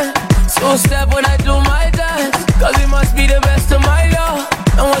hand, 2 step when I do my dance. Cause it must be the best of my love.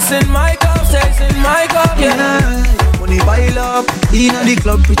 And what's in my cup stays in my cup, yeah. Money pile up, inna the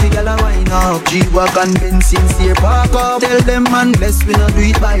club, pretty girl a wine up. G-Wagon, Benz, sincere park up. Tell them man bless, we not do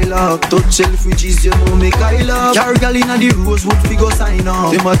it by luck. Touch Selfridges, you know me Kyle up. Car girl inna the Rosewood, we go sign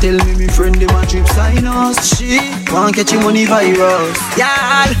up. Them a tell me friend, them a trip sign us. She want catch your money virus.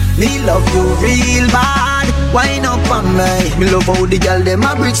 Y'all, me love you real bad. Wine up on me. Me love how the girl them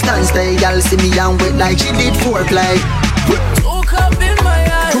a bridge stand stay. Y'all see me and wet like she did foreplay. 2 cup in my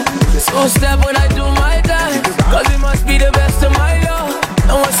hand, 2 step when I do my dance. Cause it must be the best of my love.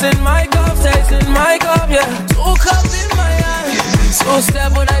 And what's in my cup stays in my cup, yeah. 2 cup in my hand, 2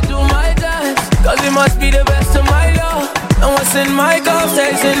 step when I do my dance. Cause it must be the best of my love. And what's in my cup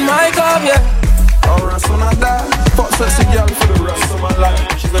stays in my cup, yeah. Alright, so I die. Fuck sexy girl for the rest of my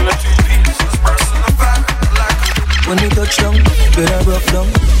life. She's in a 2-piece, expressing the vibe. When we touch down, better rough down.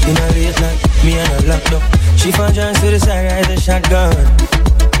 In a late night, me and her locked up. She found John to the side, ride the shotgun.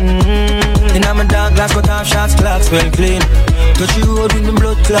 In a my dark glass, cut off shots, clocks well clean. Touch the road with the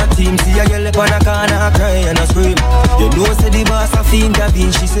blood clot team. See a girl up on a corner, I cry and I scream. You know, say the boss a fiend,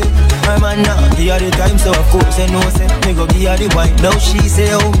 intervene. She say, my man now, give her the time. So of course, I know, say, me go give her the wine. Now she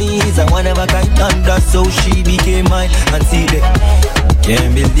say, oh me is a one of a kind. And that's how she became mine. And see that,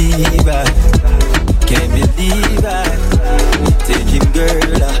 can't believe I, can't believe I. Taking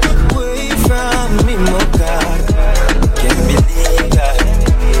girl away from me, my God. Can't believe I.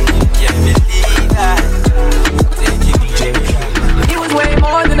 It was way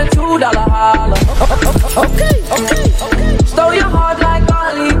more than a $2 holler. Okay. Stole your heart like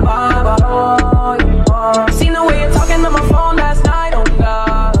Alibaba. Seen the way you're talking on my phone last night, oh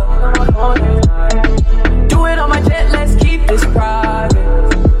God. Do it on my jet, let's keep this private.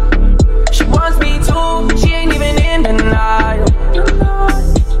 She wants me too, she ain't even in denial.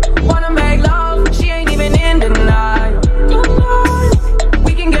 Wanna make love, she ain't even in denial.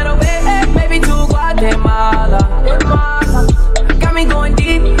 We can get away, maybe to Guatemala. Got me going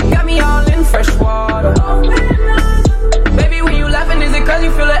deep, got me all in fresh water. Baby, when you laughing, is it cause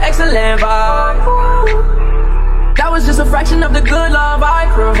you feel an excellent vibe? That was just a fraction of the good love I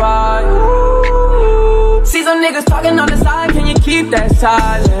provide. See some niggas talking on the side, can you keep that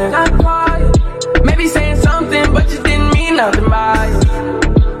silent? Not quiet. Maybe saying something, but you didn't mean nothing by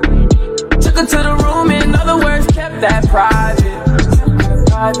it. Took her to the room, in other words, kept that private.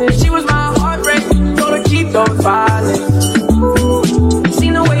 She was my heartbreak, told her keep those violets.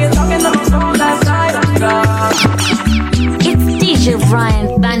 Seen the way you're talking on the phone last night, I'm gone. It's DJ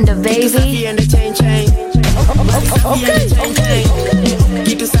Ryan Banda, baby. Safi and the chain. Okay.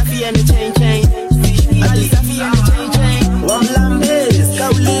 Keep the Safi and the chain. Ali Safi and the chain. Wamlambez,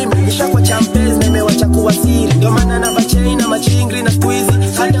 kauli, mnisha kwa champez, nimewacha kuwa siri. Ndio maana na bachain na machingri na squeezy.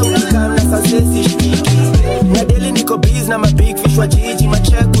 Hata ulikam na sansesi shiki. Na deli niko biz na mabig fish wa jiji.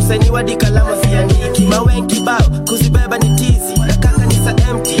 Macheku senyiwa di kalama siandiki. Mawenki bao, kuzibeba ni tizi. Na kaka nisa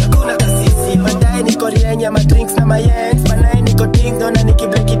empty, hakuna kasisi. Baadaye niko rienya, madrinks na mayengs. Banaye niko ding don na niki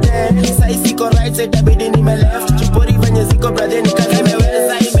break it down. Sai siko right side, tabidi nime left. Chupori venye ziko brother nika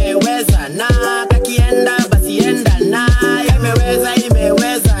imeweza na. Kakienda basi enda na.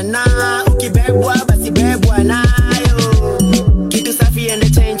 Imeweza na. Ukibebwa basi bebwa nayo. Kitu safi and the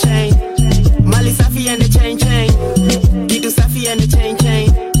chain. Mali safi and the chain. Kitu safi and the chain.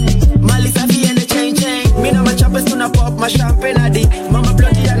 Mali safi and the chain. Me na my choppers tuna pop my champagne adi. Mama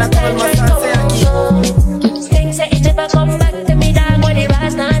bloody and I call my sanse aki. Things say it never come back to me, dog. When it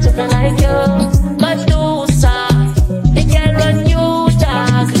was not just like you. Medusa, the girl run you,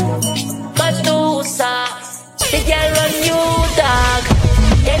 dog. Medusa, the girl run you, dog.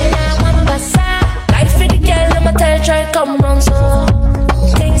 Then now I'm bassa. Life for the girl, I'ma try come round so.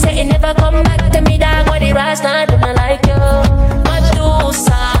 Things say it never come back to me, dog. When it was not just like you.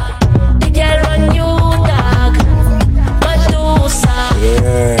 Medusa, the girl run you, dog. Medusa,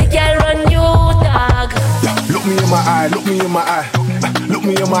 the girl run you, dog. Look me in my eye, look me in my eye. Look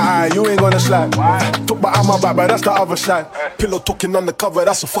me in my eye, you ain't gonna slide. Talk behind my back, but that's the other side. Pillow talking undercover,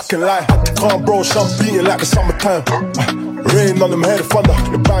 that's a fucking lie. Calm bro, sun beating like the summertime. Rain on them head of thunder.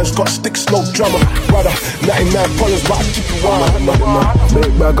 The band's got sticks, no drummer. Brother, 99 dollars, but I keep it one.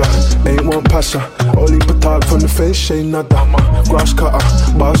 Big bagger, ain't one passer. Only petard from the face, she ain't nada. Grass cutter,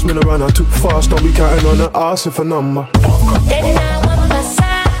 boss me around, I too fast. Don't be counting on the ass if a number. Then now I'm bassa.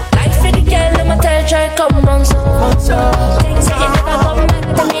 Life for the girl, I'ma try come round so. Things say it never come back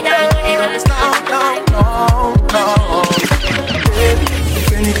to me, now when it was no. Baby,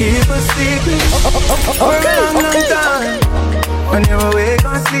 can you keep a secret for a long time? When you awake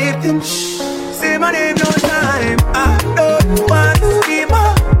or sleeping, say my name no time. I don't want to be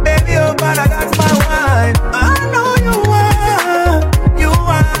my baby, oh, but I got my wife. I know you want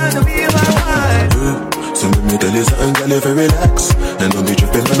to be my wife. So let me tell you something, girl, if you relax. And don't be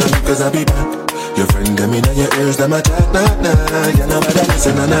tripping on me, cause I'll be back. Your friend them in your ears, them attack, nah. You know better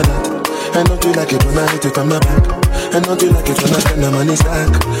listen to that. And don't you like it when I hit it from the back? And don't you like it when I spend the money stack?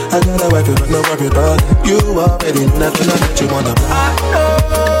 I got a wife, but no worry about it. You already know that when I met you wanna buy. I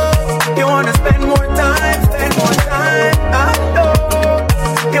know you wanna spend more time, spend more time. I know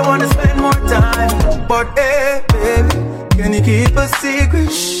you wanna spend more time. But hey, baby, can you keep a secret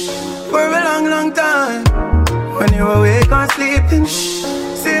for a long, long time? When you awake or sleeping,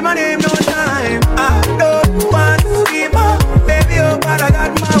 say my name no time. I don't want to be my baby, oh, but I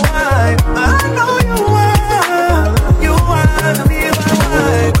got my wife. I know you want to be my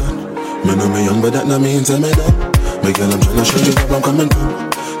wife. Me know me young, but that not mean tell me that. Me girl, I'm tryna show you where I'm coming from.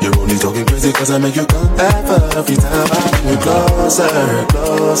 You're only talking crazy cause I make you come back for every time I bring you closer,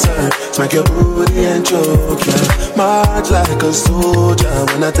 closer. Smack your booty and choke ya. March like a soldier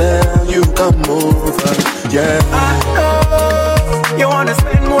when I tell you come over, yeah. I know you wanna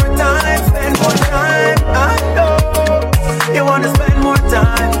spend more time, spend more time. I know you wanna spend more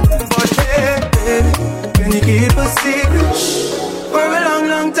time. But hey, baby, can you keep a secret for a long,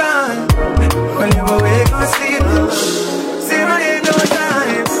 long time? When you awake or sleep, say my name no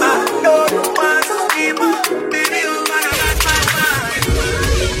time. I know you want to be my baby, oh, but I got my mind.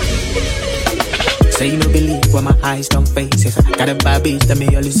 Say you no believe what my eyes don't face. Yes, I got a bad bitch, tell me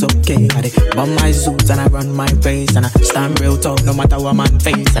all is okay. I bump my zoots and I run my race. And I stand real tall no matter what man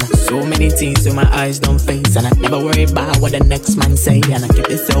face. And I so many things in my eyes don't face. And I never worry about what the next man say. And I keep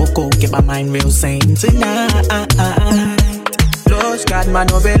it so cool, keep my mind real sane. Tonight Lost God, man,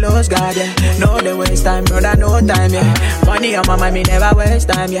 no be lost God, yeah. No, they waste time, brother, no time, yeah. Money on my mind, me never waste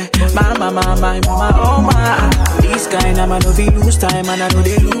time, yeah. Mama, oh my. This kind of man, no be lose time. And I know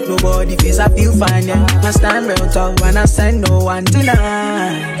they look nobody face, I feel fine, yeah. I stand real tall when I send no one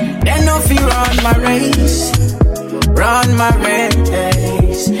tonight. Then no fear run my race. Run my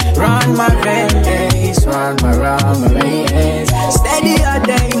race. Run my race. Run my race. Steady all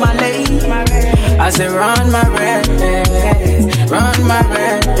day, my lady. I say run my race. Run my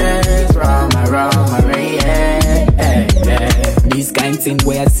race, run my race. This kind of thing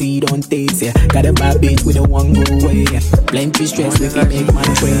where I see don't taste, yeah. Got a bad bitch with a one go away, yeah. Plenty stress we can make man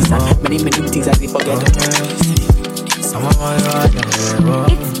praise, many things I did forget to trace.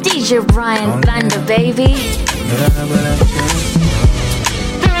 It's DJ Brian Thunder, baby.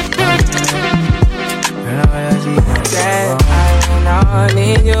 I don't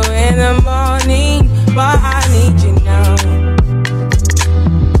need you in the morning, but I need you now.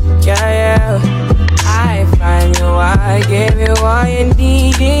 Yeah, I find you, I give you all you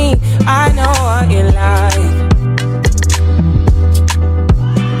need. I know what you like.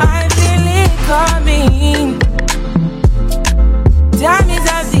 I feel it coming. Time is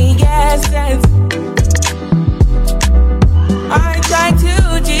of the essence. I try to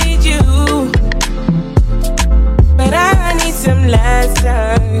teach you, but I need some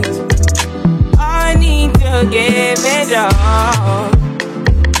lessons. I need to give it all.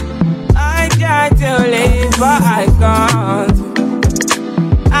 I try to live, but I can't.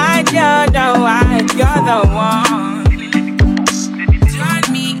 I don't know why you're the one. Turn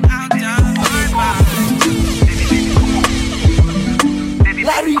me out of my mind.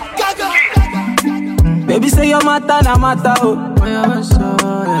 Larry Gaga. Baby say your matter na matter, oh.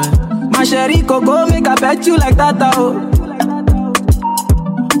 My sherry coco make I bet you like that, oh.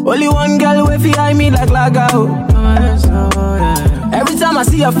 Only one girl way fi eye me like laga, oh. Every time I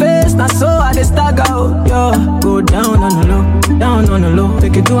see your face, not so I dey stagger, oh. Yo, go down on the low, down on the low.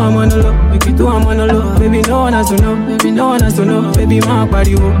 Make it do I'm on the low, make it do I'm on the low. Baby, no one has to know, baby, no one has to know. Baby, my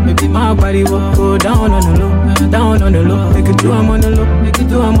body, oh, baby, my body, oh. Go down on the low, down on the low. Make it do I'm on the low, make it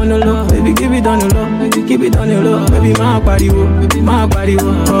do I'm on the low. Baby, keep it on the low, make it keep it on the low. Baby, my body, oh, baby, my body,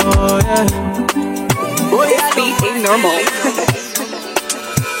 oh, yeah. Oh, yeah, be normal.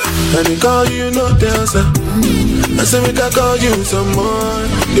 And we call you no dancer. I say we can call you some more.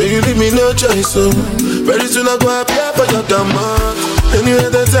 Yeah, you leave me no choice, so very soon I go apply for your demand. Anyway,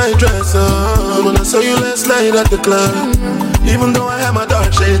 that I dress on. When I saw you last night at the club, even though I had my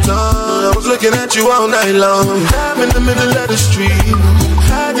dark shades on, I was looking at you all night long. I'm in the middle of the street.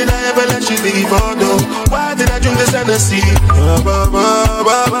 How did I ever let you leave? Oh no, why did I drink this Hennessy? And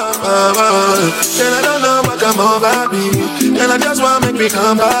I don't know what I'm over me. And I just wanna make me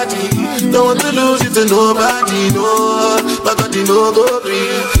come party. Don't want to lose it to nobody, no. My God, you know go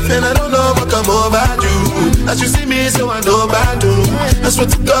breathe. And I don't know what come over you. As you see me, so I know about you. I swear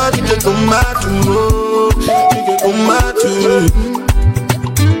to God, you can come back to. You can come back to.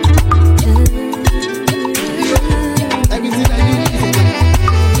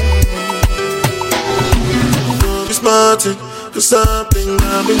 Smarting, cause something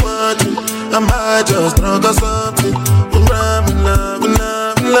I've been wanting. I might just drunk or something. I'm rhyming, loving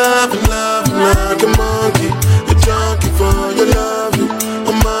like a monkey. A junkie for your loving.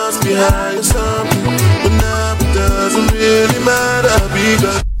 I must be high or something. But now it doesn't really matter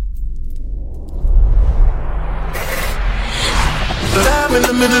because I'm in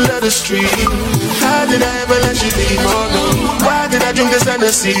the middle of the street. How did I ever let you leave? Oh no, why did I drink this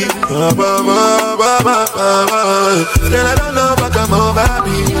Hennessy? Then I don't know if I come over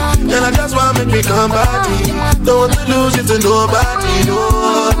me. Then I just wanna make me come party. Don't want to lose it to nobody, no.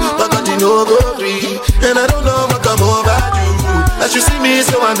 My God, you know go free. And I don't know if I come over you. As you see me,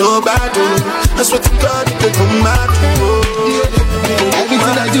 so I know about you. I swear to God, you can come back to.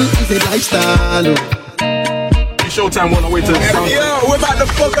 Everything I do is a lifestyle. Showtime on the way to the sound. Yo, we're about to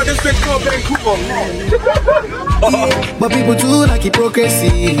fuck up this big club Vancouver. But people too like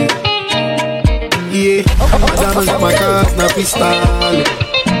hypocrisy. Yeah, my diamonds and my cars, now freestyle.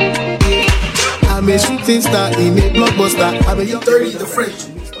 Yeah, I'm a shooting star in a blockbuster. I'm a young 30, the French.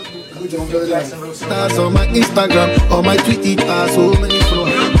 Stars on my Instagram, on my Twitter, so many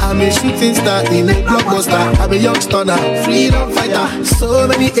followers. I'm a shooting star in a blockbuster. I'm a young stunner, freedom fighter. So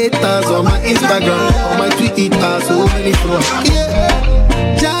many haters on my Instagram, on my Twitter, so many followers.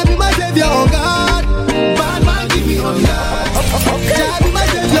 Yeah, Jah be my savior, oh God. Bad man give me on God. Jah be my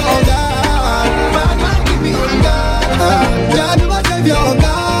savior, oh God. Bad man give me on God. Jah be my savior, oh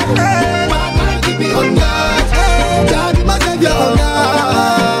God. Bad man give me on God. Jah be my savior, oh God.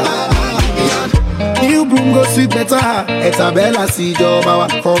 New broom go sweet better. It's a bella see job our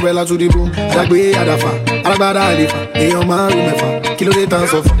umbrella to the broom. Dagwe adafa, alabada alifa. Eyo man rumefa, kilo de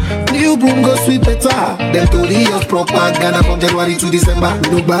dance off. New broom go sweet better. Them to the years propaganda from January to December. We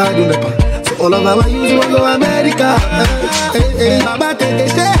no bad on the pan. So all of our youth will go America. Baba take the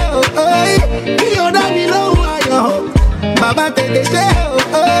shell, hey. Kiyo da mi lo ayo. Baba take the shell,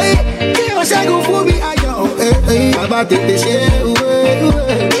 hey. Kiyo shago for me ayo. Baba take the shell,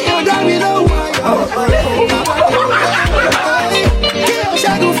 hey. Kiyo da mi lo ayo.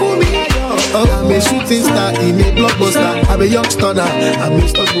 I'm a shooting star in a blockbuster. I'm a young stunner, I'm a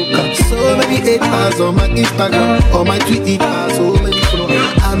stockbroker. So many haters on my Instagram, on my Twitter, so many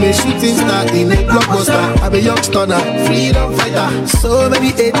followers. I'm a shooting star in a blockbuster. I'm a young stunner, freedom fighter. So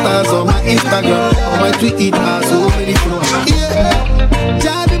many haters on my Instagram, on my Twitter, so many followers. Yeah,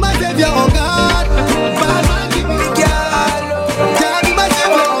 Jah be my savior, oh God. Bad man give me girl. Jah be my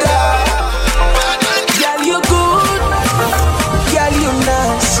savior, oh God. Girl, you good. Girl, you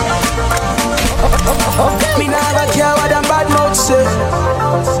nice. Me never care what them bad mouth say.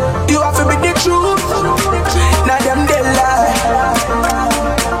 You have to be the truth. Now them they lie.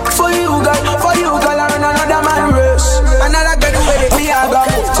 For you girl, I run another man race. Another girl with it. Me I go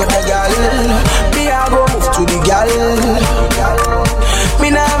move to the girl. Me I go move to the girl. Me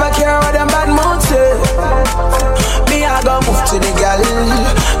never care what them bad mouth say. Me I go move to the girl.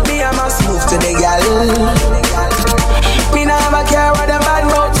 Me I must move to the girl. Me never care what them bad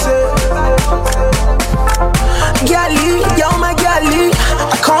mouth say. Girlie, you're my girlie.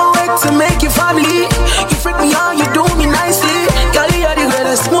 I can't wait to make you family. You freak me out, you do me nicely. Girlie, you're the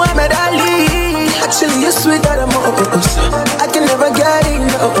greatest, more medallion. Actually, you're sweeter than most. I can never get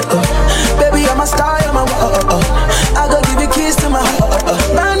enough. Baby, you're my star, you're my I go give you keys to my heart.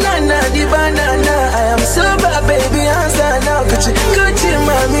 Banana, the banana. I am so bad, baby, answer now. Gucci,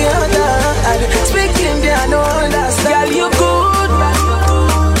 mommy, speaking there, I don't understand. Girl, you good.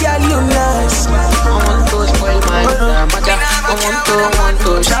 Girl, you nice. I want to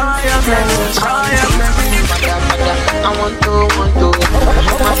try your friends. I want to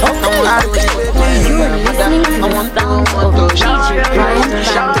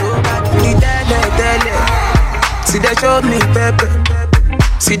see they show me pepper.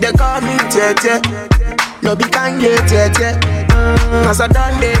 See they call me Tete. No be can get it. As I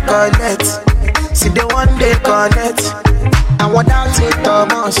done they collect. See they one day connect. And without it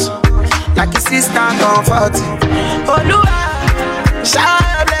Thomas, like his sister comfort. Oh Lord, shower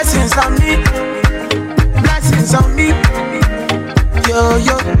your blessings on me. Blessings on me. Yo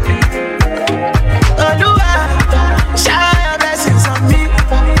yo. Oh Lord, shower your blessings on me.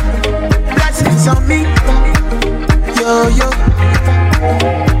 Blessings on me. Yo yo.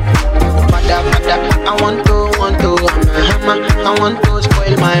 Mother, I want to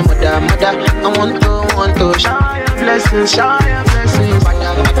blessings, shower your blessings.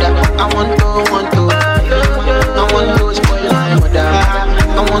 I want to spoil my mother.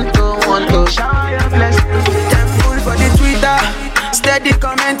 I want to shower your blessings. Thankful for the Twitter, steady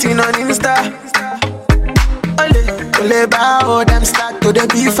commenting on Insta. Ole bow, them start to the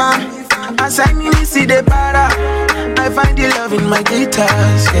beef fam. As I see the para, I find the love in my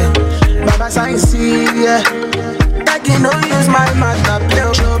guitars, yeah. Baba sign see, yeah. That you know use my mouth to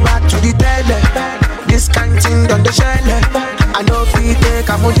play. Show back to the tele. This kind thing done the shell. I know fi take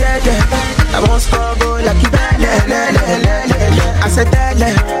a mujede. I won't struggle like Ibele. I said tele.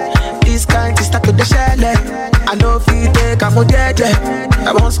 This kind thing stuck to the shell. I know fi take a mujede.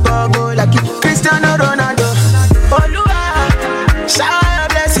 I won't struggle like Cristiano Ronaldo. Oluwa, shower your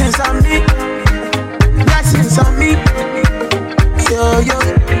blessings on me. Blessings on me. Yo, yo.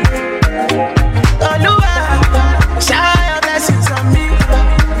 Oluwa, shower your blessings on me.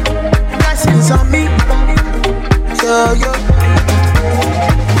 Blessings on me. Yo, yo.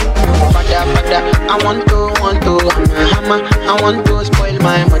 Mother, I want to, hammer. I want to spoil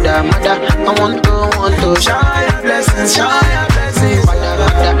my mother. I want to, shower your blessings, shower your blessings. Mother,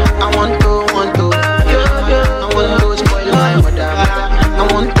 I want to, spoil my mother. I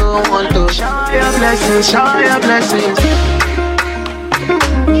want to, shower your blessings, shower your blessings.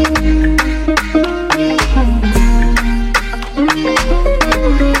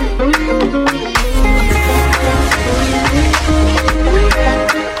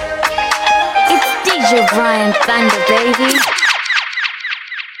 It's DJ Brian Thunder, baby.